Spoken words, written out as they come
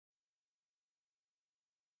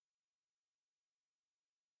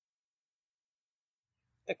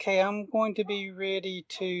Okay, I'm going to be ready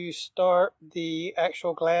to start the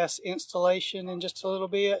actual glass installation in just a little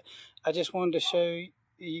bit. I just wanted to show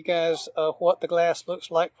you guys what the glass looks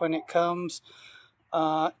like when it comes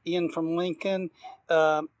in from Lincoln.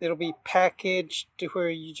 It'll be packaged to where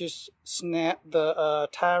you just snap the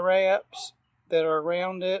tie wraps that are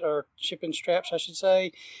around it, or shipping straps I should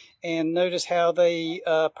say, and notice how they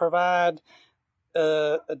provide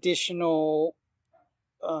additional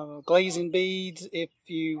glazing beads if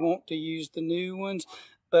you want to use the new ones.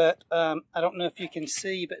 But I don't know if you can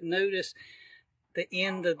see, but notice the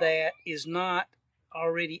end of that is not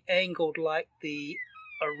already angled like the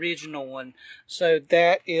original one. So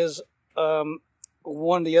that is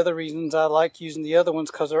one of the other reasons I like using the other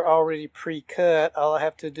ones, because they're already pre-cut. All I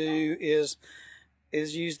have to do is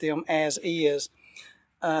use them as is.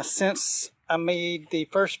 Since I made the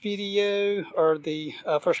first video, or the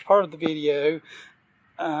first part of the video,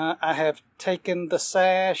 I have taken the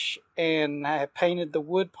sash and I have painted the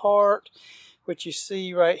wood part, which you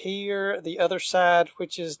see right here. The other side,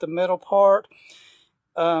 which is the metal part,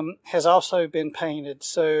 has also been painted.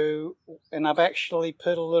 So, and I've actually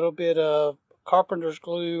put a little bit of carpenter's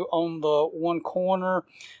glue on the one corner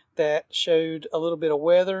that showed a little bit of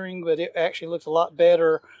weathering, but it actually looks a lot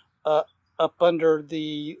better up under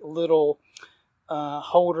the little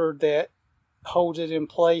holder that holds it in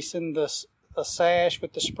place in the sash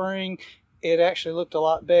with the spring. It actually looked a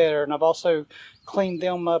lot better, and I've also cleaned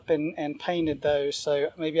them up and painted those, so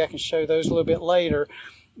maybe I can show those a little bit later.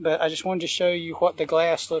 But I just wanted to show you what the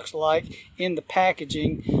glass looks like in the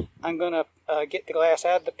packaging. I'm going to get the glass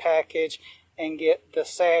out of the package and get the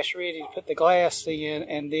sash ready to put the glass in,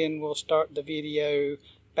 and then we'll start the video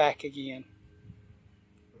back again.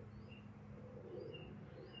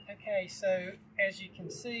 Okay, so as you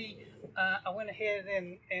can see, I went ahead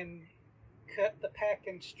and cut the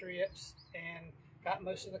packing strips and got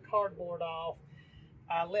most of the cardboard off.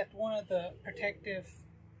 I left one of the protective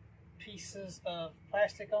pieces of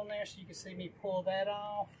plastic on there so you can see me pull that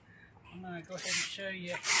off. I'm going to go ahead and show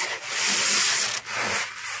you.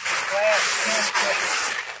 Glass comes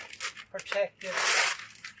with protective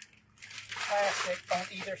plastic on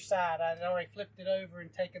either side. I'd already flipped it over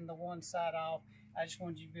and taken the one side off. I just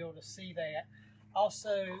wanted you to be able to see that.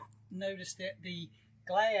 Also notice that the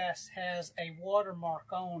glass has a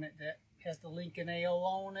watermark on it that has the Lincoln L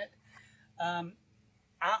on it.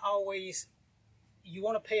 You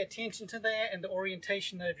want to pay attention to that and the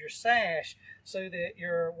orientation of your sash so that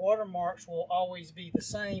your watermarks will always be the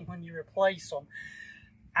same when you replace them.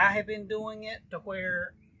 I have been doing it to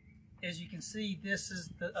where, as you can see, this is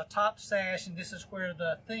a top sash and this is where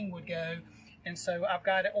the thing would go, and so I've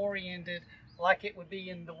got it oriented like it would be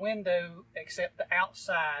in the window except the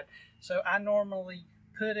outside. So I normally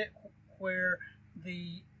put it where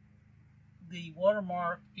the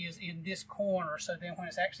watermark is in this corner, so then when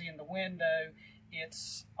it's actually in the window,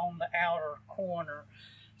 it's on the outer corner.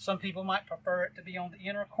 Some people might prefer it to be on the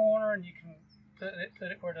inner corner, and you can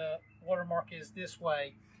put it where the watermark is this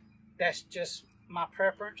way. That's just my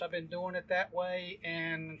preference. I've been doing it that way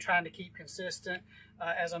and trying to keep consistent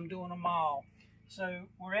as I'm doing them all. So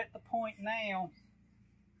we're at the point now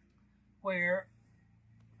where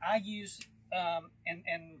I use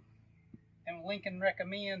and Lincoln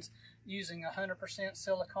recommends using 100%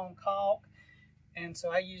 silicone caulk, and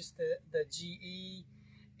so I use the GE.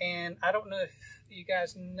 And I don't know if you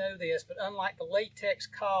guys know this, but unlike the latex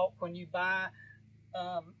caulk, when you buy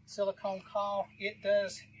silicone caulk, it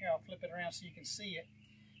does, here I'll flip it around so you can see it,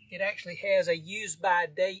 it actually has a use by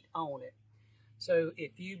date on it. So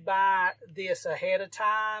if you buy this ahead of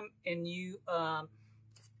time and you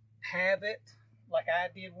have it like I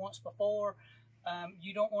did once before,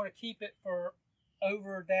 you don't want to keep it for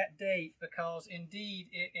over that date, because indeed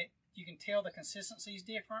you can tell the consistency is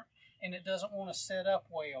different and it doesn't want to set up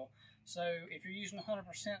well. So if you're using 100%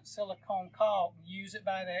 silicone caulk, use it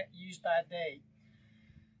by that use by date.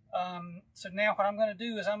 So now what I'm going to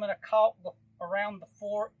do is I'm going to caulk around the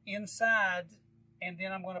four inside, and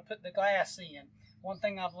then I'm going to put the glass in. One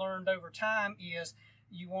thing I've learned over time is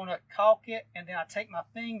you want to caulk it, and then I take my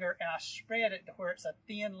finger and I spread it to where it's a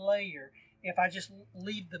thin layer. If I just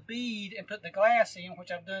leave the bead and put the glass in,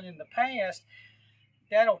 which I've done in the past,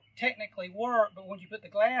 that'll technically work, but when you put the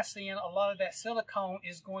glass in, a lot of that silicone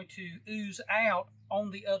is going to ooze out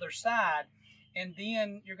on the other side, and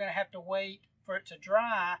then you're going to have to wait for it to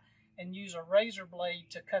dry and use a razor blade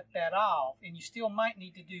to cut that off. And you still might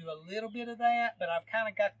need to do a little bit of that, but I've kind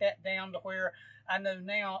of got that down to where I know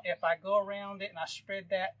now if I go around it and I spread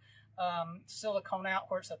that silicone out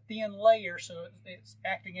where it's a thin layer, so it's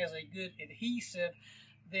acting as a good adhesive,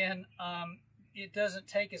 then it doesn't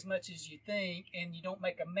take as much as you think, and you don't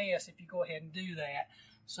make a mess if you go ahead and do that.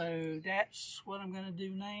 So that's what I'm going to do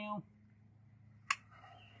now.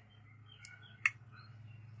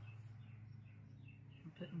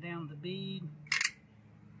 I'm putting down the bead.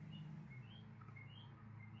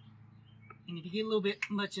 And if you get a little bit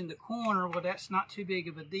much in the corner, well, that's not too big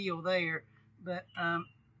of a deal there. But like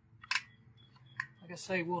I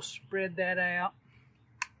say, we'll spread that out.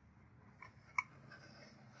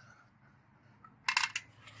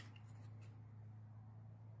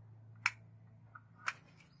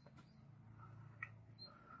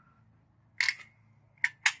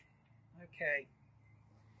 Okay.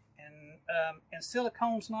 And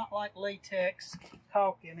silicone's not like latex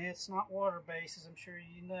caulking. It's not water-based, as I'm sure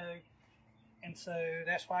you know. And so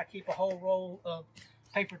that's why I keep a whole roll of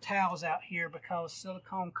paper towels out here, because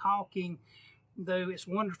silicone caulking, though it's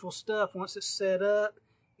wonderful stuff, once it's set up,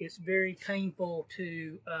 it's very painful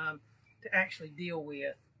to actually deal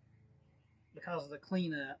with because of the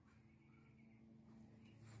cleanup.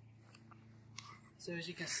 So as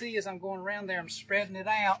you can see, as I'm going around there, I'm spreading it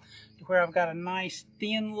out to where I've got a nice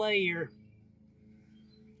thin layer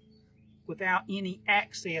without any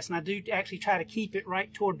access. And I do actually try to keep it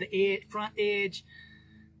right toward the front edge.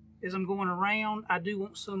 As I'm going around, I do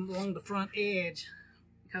want some along the front edge,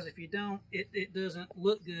 because if you don't, it doesn't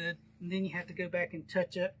look good. And then you have to go back and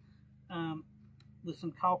touch up with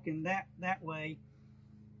some caulking that way.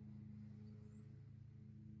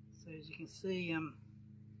 So as you can see, I'm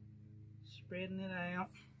spreading it out,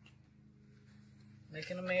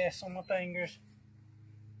 making a mess on my fingers.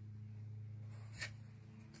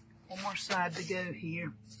 One more side to go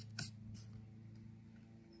here.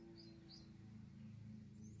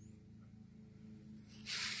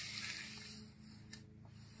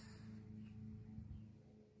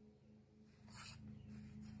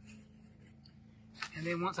 And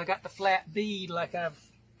then once I got the flat bead like I've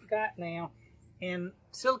got now, and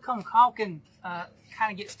silicone caulking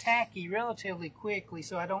kind of gets tacky relatively quickly,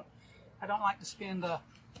 so I don't like to spend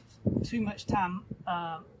too much time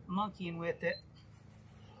monkeying with it.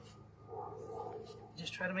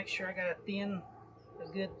 Just try to make sure I got a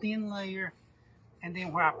good thin layer, and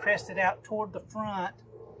then where I pressed it out toward the front,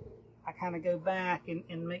 I kind of go back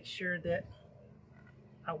and make sure that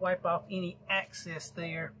I wipe off any excess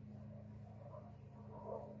there.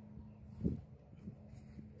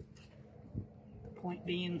 The point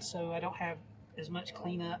being, so I don't have as much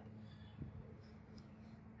cleanup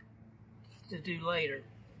to do later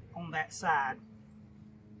on that side.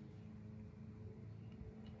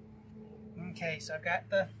 Okay, so I've got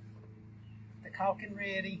the caulking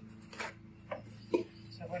ready.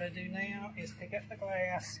 So what I do now is pick up the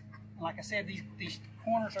glass. And like I said, these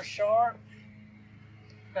corners are sharp.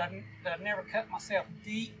 But I've never cut myself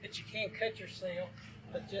deep, but you can cut yourself.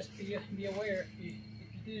 But just be aware if you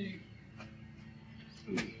do.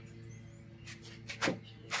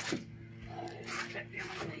 Cut down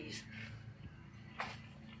on these.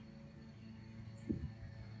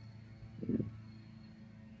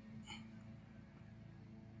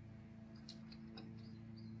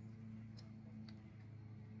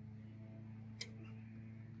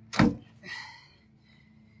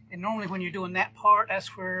 And normally when you're doing that part,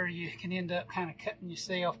 that's where you can end up kind of cutting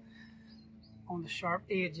yourself on the sharp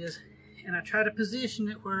edges. And I try to position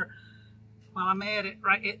it where, while I'm at it,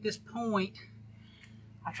 right at this point,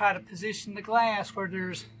 I try to position the glass where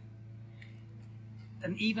there's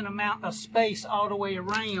an even amount of space all the way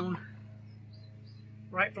around,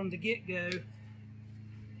 right from the get-go.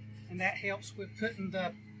 And that helps with putting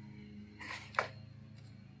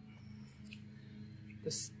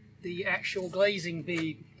the actual glazing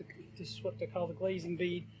bead, this is what they call the glazing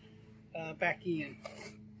bead, back in.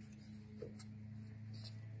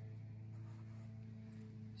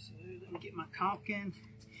 So let me get my caulking.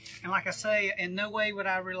 And like I say, in no way would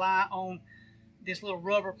I rely on this little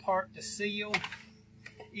rubber part to seal.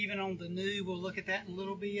 Even on the new, we'll look at that in a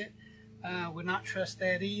little bit. Would not trust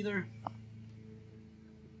that either.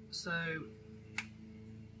 So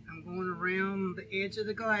I'm going around the edge of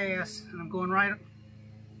the glass, and I'm going right up.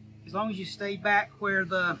 As long as you stay back where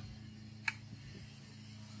the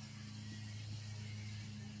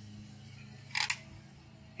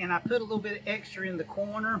and I put a little bit of extra in the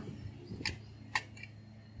corner.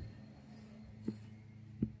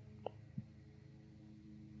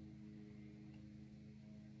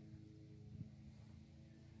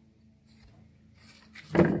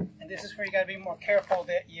 And this is where you got to be more careful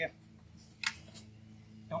that you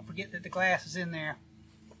don't forget that the glass is in there.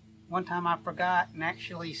 One time I forgot and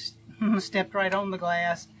actually stepped right on the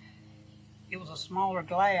glass. It was a smaller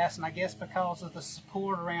glass, and I guess because of the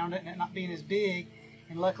support around it and it not being as big,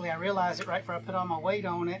 And luckily I realized it right before I put all my weight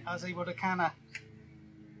on it. I was able to kind of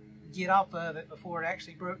get off of it before it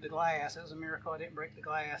actually broke the glass. It was a miracle I didn't break the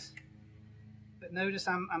glass. But notice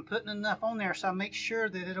I'm putting enough on there so I make sure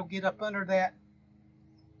that it'll get up under that,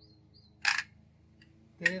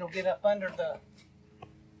 it'll get up under the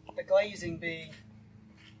glazing bead.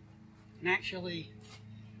 And actually,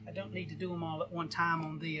 I don't need to do them all at one time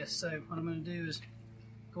on this. So what I'm going to do is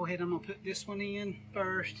go ahead, I'm going to put this one in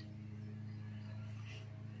first.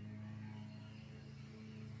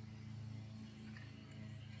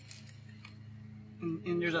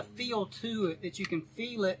 And there's a feel to it that you can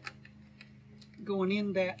feel it going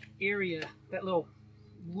in that area, that little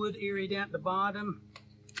wood area down at the bottom.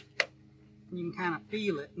 And you can kind of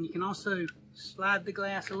feel it. And you can also slide the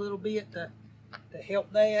glass a little bit to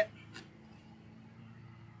help that.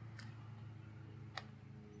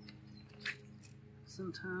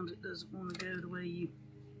 Sometimes it doesn't want to go the way you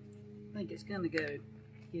think it's going to go.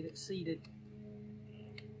 Get it seated.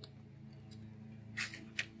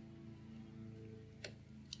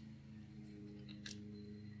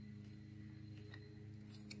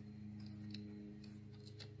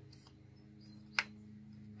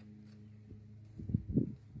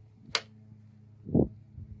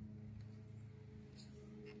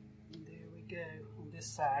 On this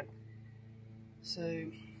side. So,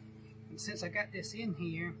 and since I got this in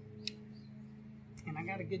here and I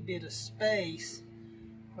got a good bit of space,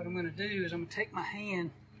 what I'm going to do is I'm going to take my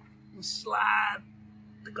hand and slide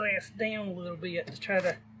the glass down a little bit to try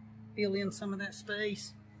to fill in some of that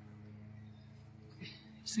space. It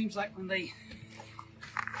seems like when they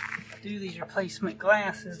do these replacement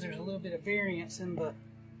glasses, there's a little bit of variance in the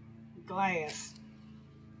glass.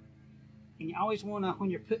 And you always want to, when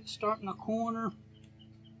you're starting a corner,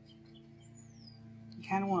 you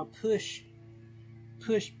kind of want to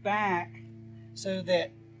push back so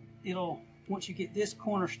that it'll, once you get this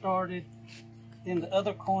corner started, then the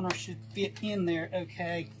other corner should fit in there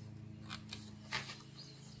okay.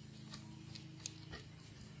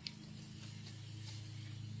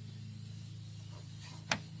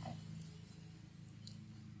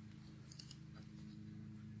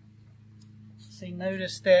 See,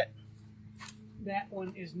 notice that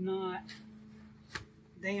one is not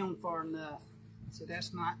down far enough, so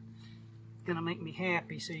that's not gonna make me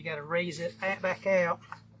happy. So you got to raise it back out.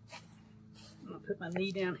 I'm gonna put my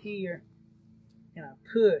knee down here and I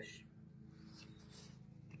push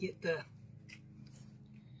to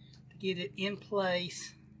get it in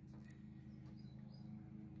place,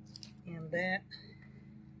 and that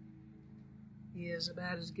is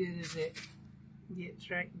about as good as it gets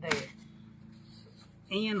right there.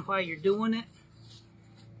 And while you're doing it,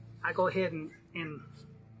 I go ahead and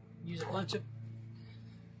use a bunch of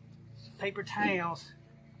paper towels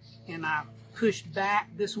and I push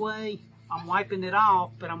back this way. I'm wiping it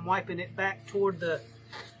off, but I'm wiping it back toward the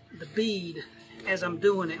bead as I'm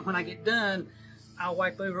doing it. When I get done, I'll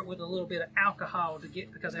wipe over it with a little bit of alcohol to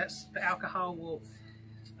get, because that's, the alcohol will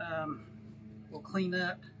clean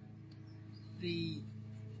up the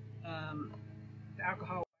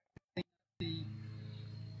alcohol,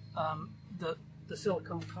 the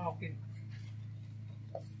silicone caulking.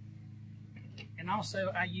 And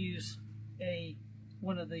also I use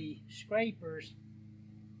one of the scrapers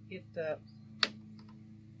if the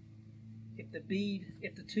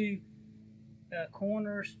two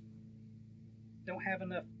corners don't have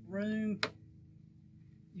enough room.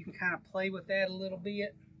 You can kind of play with that a little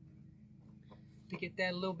bit to get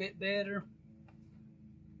that a little bit better.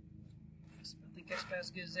 I think that's about as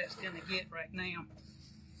good as that's going to get right now.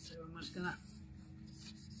 So I'm just going to,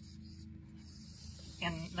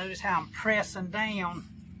 and notice how I'm pressing down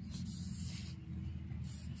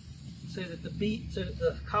so that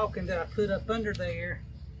the caulking that I put up under there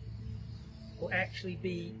will actually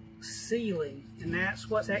be sealing, and that's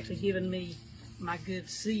what's actually giving me my good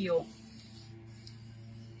seal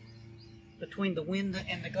between the window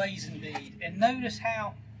and the glazing bead. And notice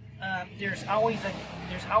how there's always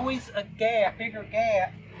a gap, bigger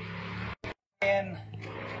gap, than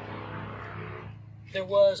there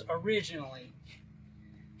was originally.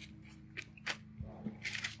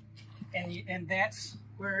 And that's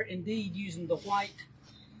where indeed using the white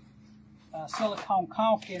silicone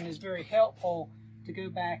caulking is very helpful to go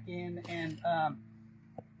back in and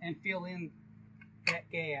fill in that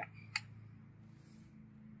gap.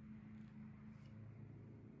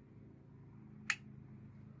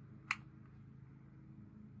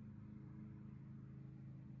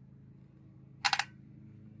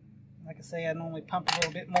 Like I say, I normally pump a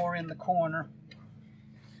little bit more in the corner.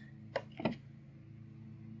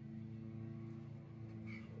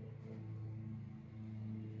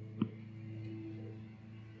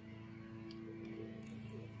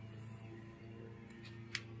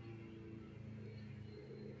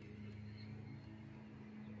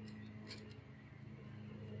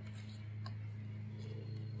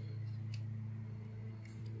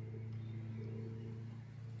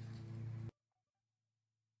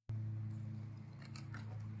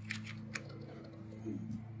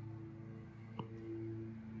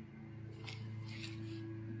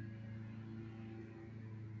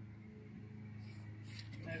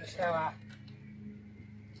 Notice how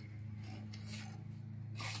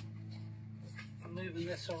I'm moving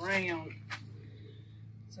this around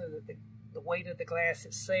so that the weight of the glass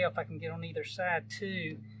itself I can get on either side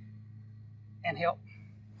too and help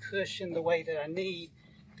cushion the way that I need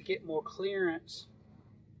to get more clearance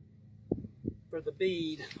for the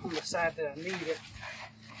bead on the side that I need it.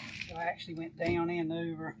 So I actually went down and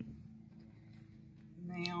over.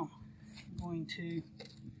 Now I'm going to,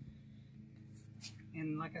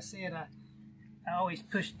 and like I said, I always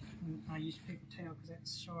push, I use paper towel because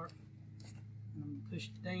that's sharp. And I'm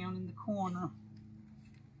pushed down in the corner.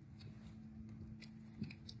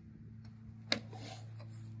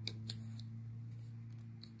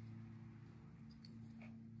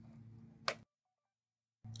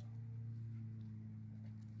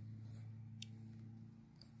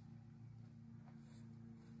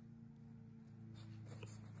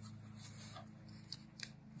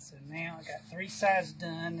 So now I got 3 sides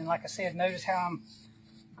done, and like I said, notice how I'm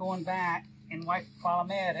going back and wipe while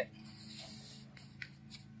I'm at it,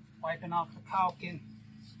 wiping off the caulking.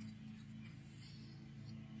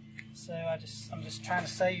 So I'm just trying to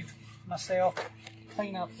save myself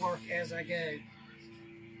cleanup work as I go.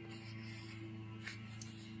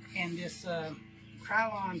 And this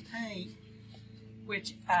Krylon paint,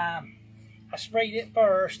 which I sprayed it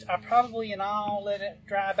first. I probably in all let it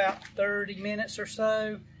dry about 30 minutes or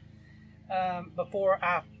so before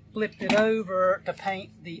I flipped it over to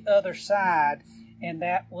paint the other side, and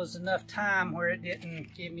that was enough time where it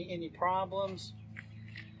didn't give me any problems.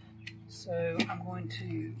 So I'm going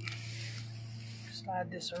to slide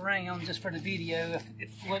this around just for the video. If it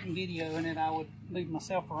wasn't videoing it, I would move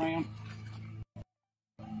myself around.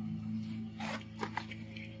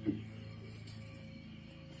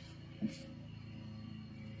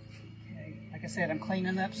 Like I said, I'm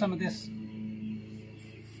cleaning up some of this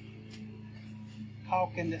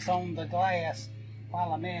caulking that's on the glass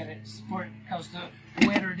while I'm at it, because the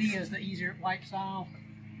wetter it is, the easier it wipes off,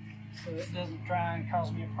 so it doesn't dry and cause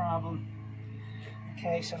me a problem.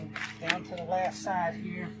 Okay, so I'm down to the last side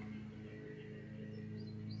here.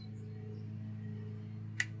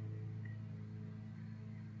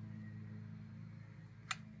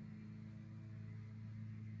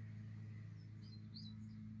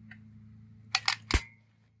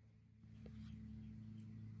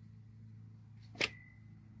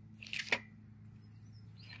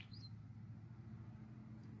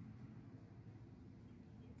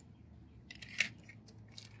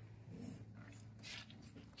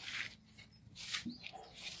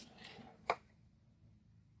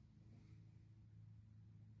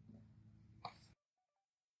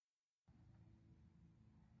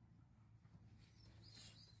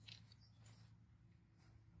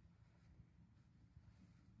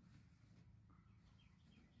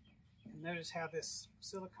 Notice how this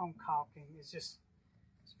silicone caulking is it's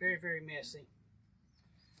very, very messy.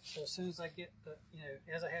 So as soon as I get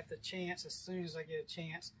as I have the chance, as soon as I get a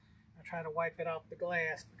chance, I try to wipe it off the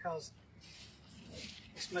glass, because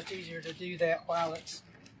it's much easier to do that while it's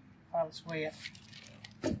wet.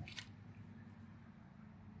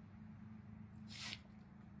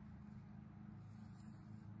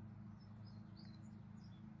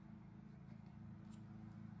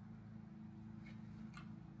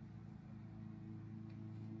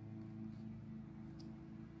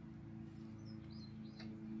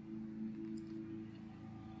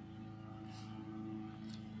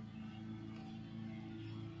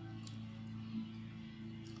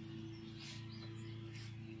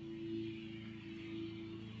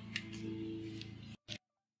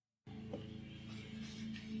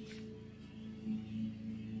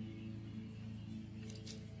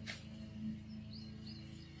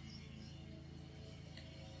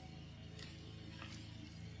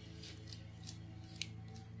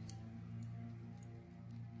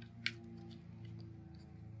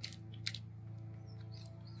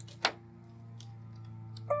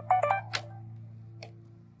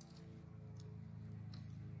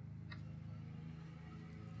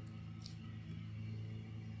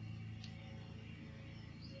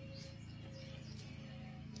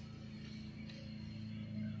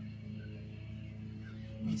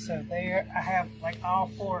 And so there I have like all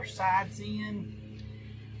 4 sides in.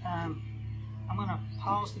 I'm going to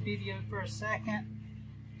pause the video for a second,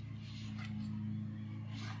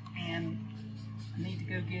 and I need to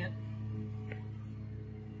go get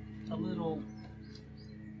a little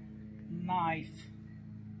knife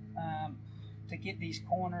to get these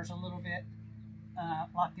corners a little bit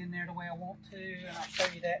locked in there the way I want to, and I'll show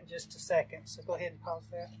you that in just a second. So go ahead and pause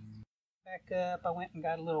that. Back up, I went and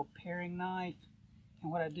got a little paring knife,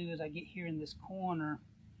 and what I do is I get here in this corner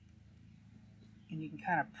and you can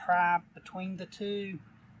kind of pry between the two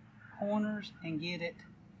corners and get it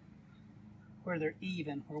where they're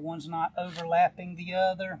even, where one's not overlapping the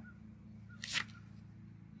other.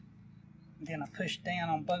 And then I push down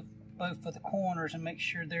on both of the corners and make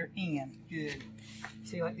sure they're in. Good.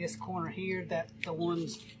 See, like this corner here, that the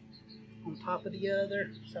one's on top of the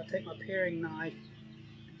other. So I take my paring knife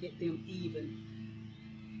to get them even.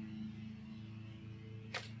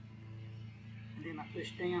 And then I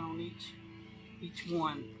push down on each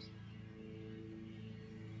one.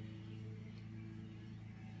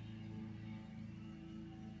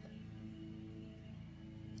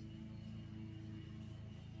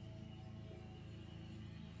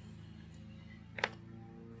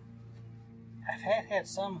 I've had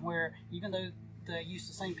some where, even though they use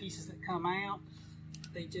the same pieces that come out,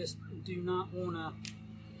 they just do not want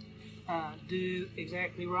to do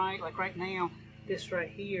exactly right. Like right now, this right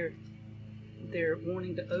here, they're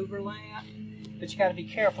wanting to overlap, but you got to be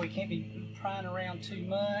careful. You can't be prying around too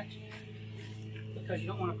much because you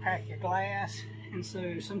don't want to crack your glass. And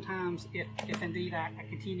so sometimes, if indeed I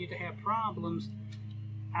continue to have problems,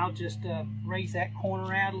 I'll just raise that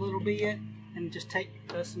corner out a little bit and just take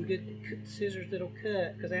some good scissors that'll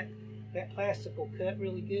cut, because that plastic will cut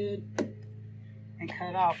really good, and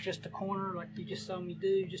cut off just a corner like you just saw me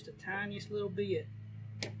do, just the tiniest little bit.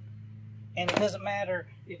 And it doesn't matter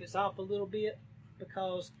if it's off a little bit,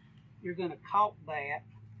 because you're going to caulk that.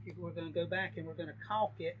 We're going to go back and we're going to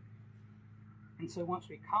caulk it, and so once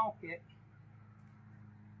we caulk it,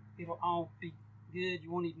 it'll all be good.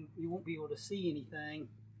 You won't be able to see anything.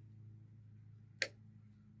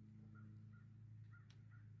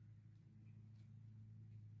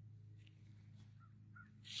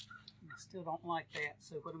 Still don't like that,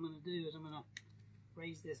 so what I'm going to do is I'm going to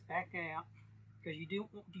raise this back out, because you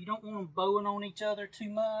don't want them bowing on each other too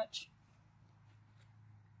much.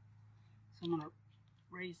 So I'm going to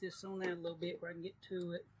raise this on out a little bit where I can get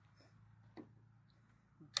to it.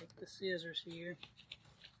 Take the scissors here.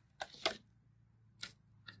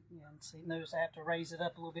 Yeah, and see, notice I have to raise it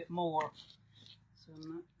up a little bit more, so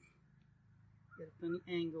I'm not get a funny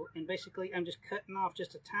angle. And basically, I'm just cutting off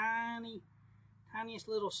just a tiniest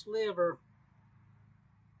little sliver,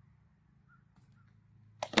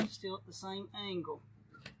 still at the same angle.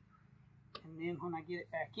 And then when I get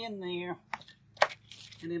it back in there,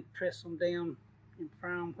 and then press them down and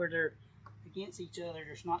fry them where they're against each other,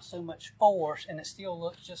 there's not so much force, and it still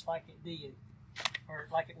looks just like it did, or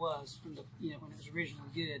like it was from the, when it was originally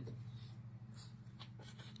good.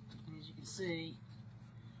 And as you can see,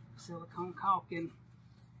 silicone caulking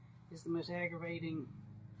is the most aggravating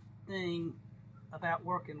thing about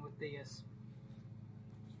working with this.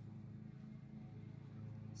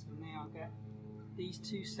 So now I've got these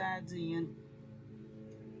two sides in,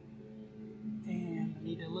 and I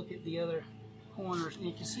need to look at the other corners, and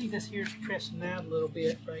you can see this here's pressing out a little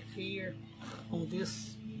bit right here on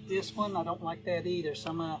this one. I don't like that either, so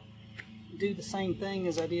I'm going to do the same thing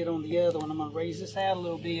as I did on the other one. I'm going to raise this out a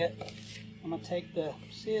little bit. I'm going to take the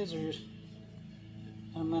scissors,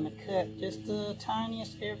 and I'm going to cut just the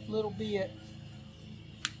tiniest little bit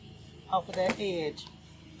off of that edge.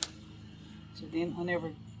 So then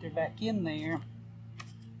whenever they're back in there,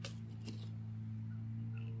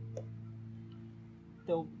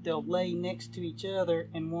 they'll lay next to each other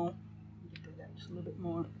and won't. Get that just a little bit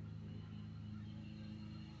more.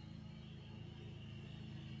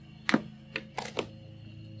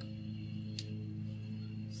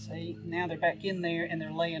 See, now they're back in there and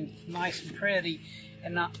they're laying nice and pretty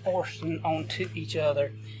and not forcing onto each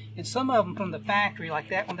other. And some of them from the factory, like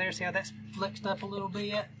that one there, see how that's flexed up a little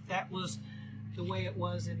bit? That was the way it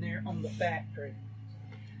was in there on the factory.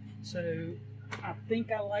 So I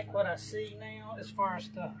think I like what I see now as far as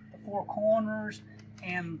the four corners,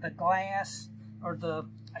 and the glass, or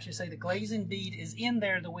I should say the glazing bead is in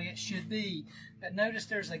there the way it should be. But notice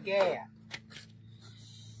there's a gap.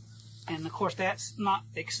 And of course that's not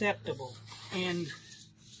acceptable. And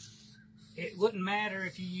it wouldn't matter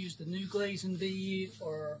if you use the new glazing bead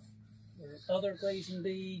or other glazing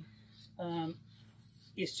bead.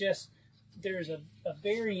 It's just there's a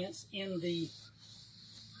variance in the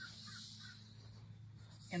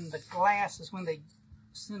glasses when they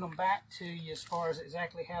send them back to you as far as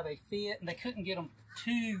exactly how they fit. And they couldn't get them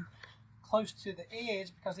too close to the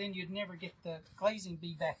edge, because then you'd never get the glazing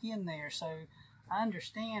bead back in there. So I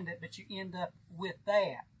understand it, but you end up with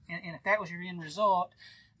that. And if that was your end result,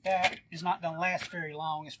 that is not going to last very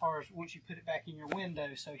long as far as once you put it back in your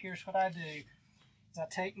window. So here's what I do, is I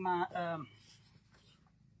take my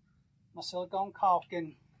my silicone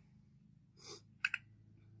caulking,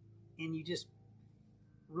 and you just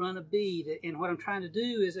run a bead. And what I'm trying to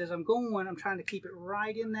do is, as I'm going, I'm trying to keep it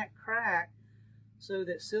right in that crack so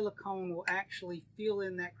that silicone will actually fill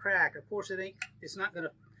in that crack. Of course, it's not going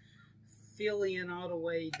to fill in all the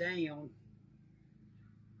way down,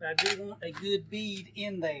 but I do want a good bead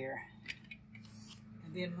in there.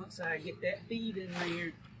 And then once I get that bead in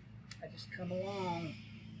there, I just come along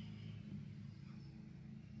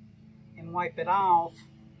and wipe it off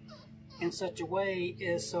in such a way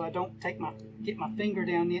as so I don't get my finger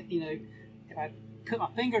down in, you know, if I put my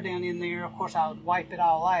finger down in there, of course I would wipe it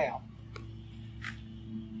all out.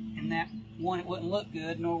 And that one, it wouldn't look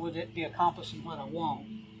good, nor would it be accomplishing what I want.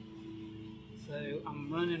 So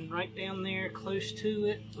I'm running right down there close to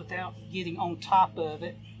it without getting on top of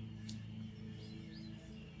it.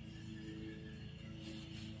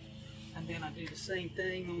 And then I do the same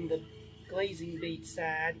thing on the glazing bead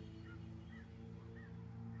side.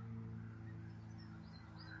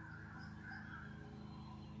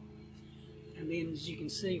 And then as you can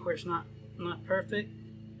see where it's not perfect,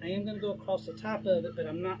 I am going to go across the top of it, but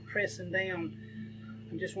I'm not pressing down.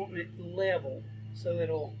 I'm just wanting it level so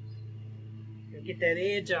it'll get that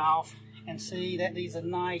edge off, and see that needs a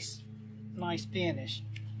nice finish.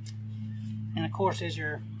 And of course, as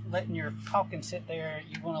you're letting your caulking sit there,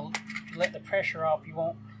 you want to let the pressure off. You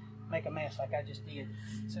won't make a mess like I just did.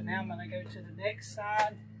 So now I'm going to go to the next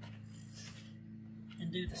side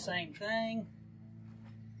and do the same thing.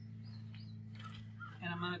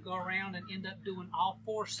 And I'm going to go around and end up doing all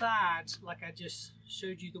four sides like I just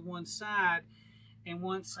showed you the one side. And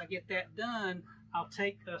once I get that done, I'll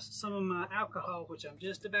take some of my alcohol, which I'm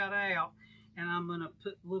just about out, and I'm going to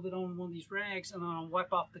put a little bit on one of these rags, and I'm going to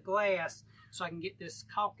wipe off the glass so I can get this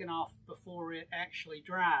caulking off before it actually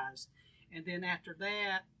dries. And then after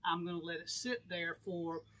that, I'm going to let it sit there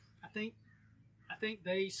for, I think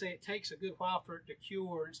they say it takes a good while for it to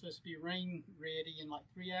cure. It's supposed to be rain ready in like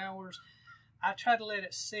 3 hours. I try to let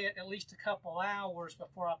it sit at least a couple hours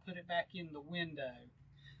before I put it back in the window.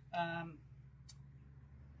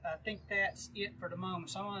 I think that's it for the moment.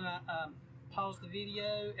 So I'm going to pause the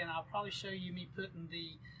video, and I'll probably show you me putting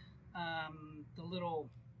the little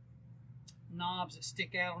knobs that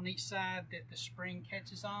stick out on each side that the spring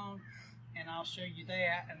catches on, and I'll show you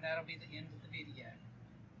that, and that'll be the end of the video.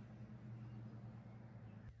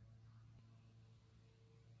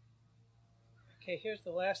 Okay, here's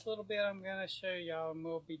the last little bit I'm going to show y'all, and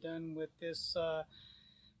we'll be done with this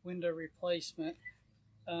window replacement.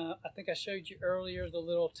 I think I showed you earlier the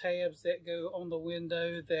little tabs that go on the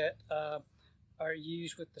window that are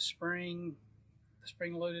used with the spring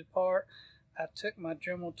loaded part. I took my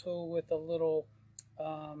Dremel tool with a little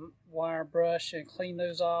wire brush and cleaned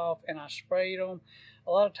those off, and I sprayed them.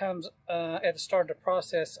 A lot of times at the start of the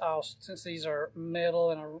process, since these are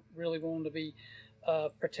metal and I really want them to be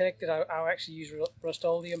protected, I'll actually use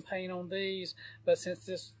Rust-Oleum paint on these. But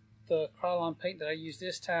since the Krylon paint that I used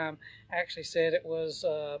this time actually said it was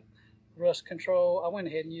rust control, I went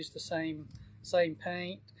ahead and used the same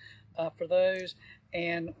paint for those.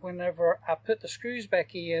 And whenever I put the screws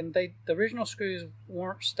back in, the original screws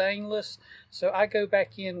weren't stainless, so I go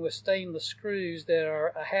back in with stainless screws that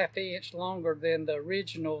are a ½ inch longer than the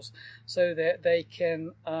originals, so that they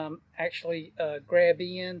can actually grab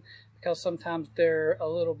in, because sometimes they're a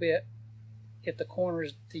little bit, if the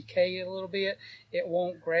corners decay a little bit, it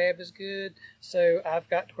won't grab as good. So I've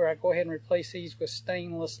got to where I go ahead and replace these with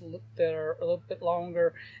stainless that are a little bit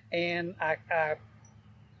longer, and I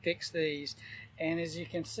fix these. And as you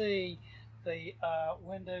can see, the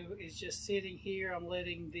window is just sitting here. I'm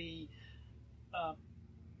letting the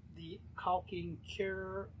caulking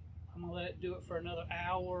cure. I'm going to let it do it for another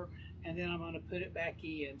hour, and then I'm going to put it back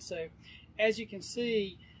in. So as you can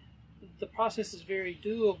see, the process is very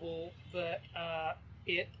doable, but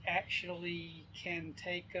it actually can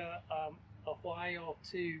take a while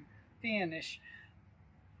to finish.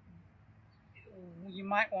 You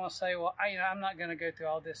might want to say, well, I'm not going to go through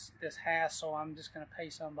all this hassle. I'm just going to pay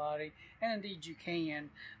somebody. And indeed you can.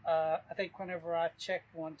 I think whenever I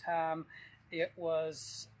checked one time, it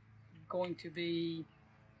was going to be,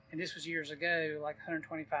 and this was years ago, like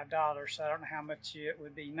 $125. So I don't know how much it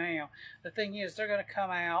would be now. The thing is, they're going to come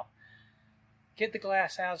out, get the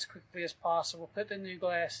glass out as quickly as possible, put the new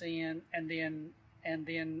glass in, and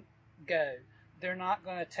then go. They're not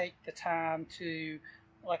going to take the time to,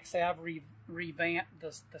 like I say, I've revamped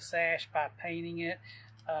the sash by painting it,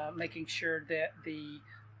 making sure that the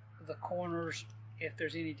corners, if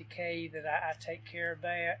there's any decay, that I take care of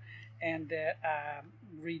that, and that I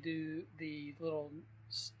redo the little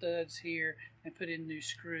studs here and put in new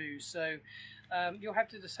screws. So you'll have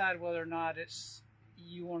to decide whether or not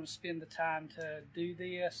you want to spend the time to do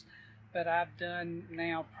this. but I've done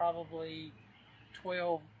now probably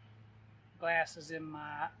 12 glasses in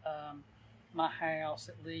my house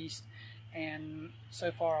at least, and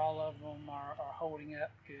so far all of them are holding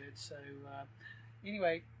up good. So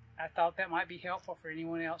anyway, I thought that might be helpful for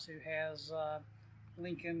anyone else who has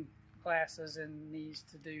Lincoln glasses and needs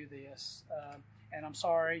to do this. And I'm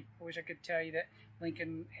sorry, I wish I could tell you that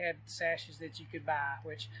Lincoln had sashes that you could buy,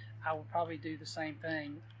 which I would probably do the same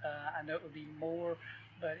thing. I know it would be more,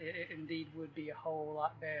 but it indeed would be a whole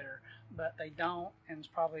lot better. But they don't, and it's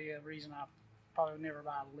probably a reason I probably would never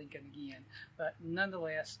buy a Lincoln again. But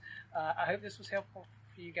nonetheless, I hope this was helpful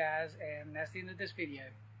for you guys, and that's the end of this video.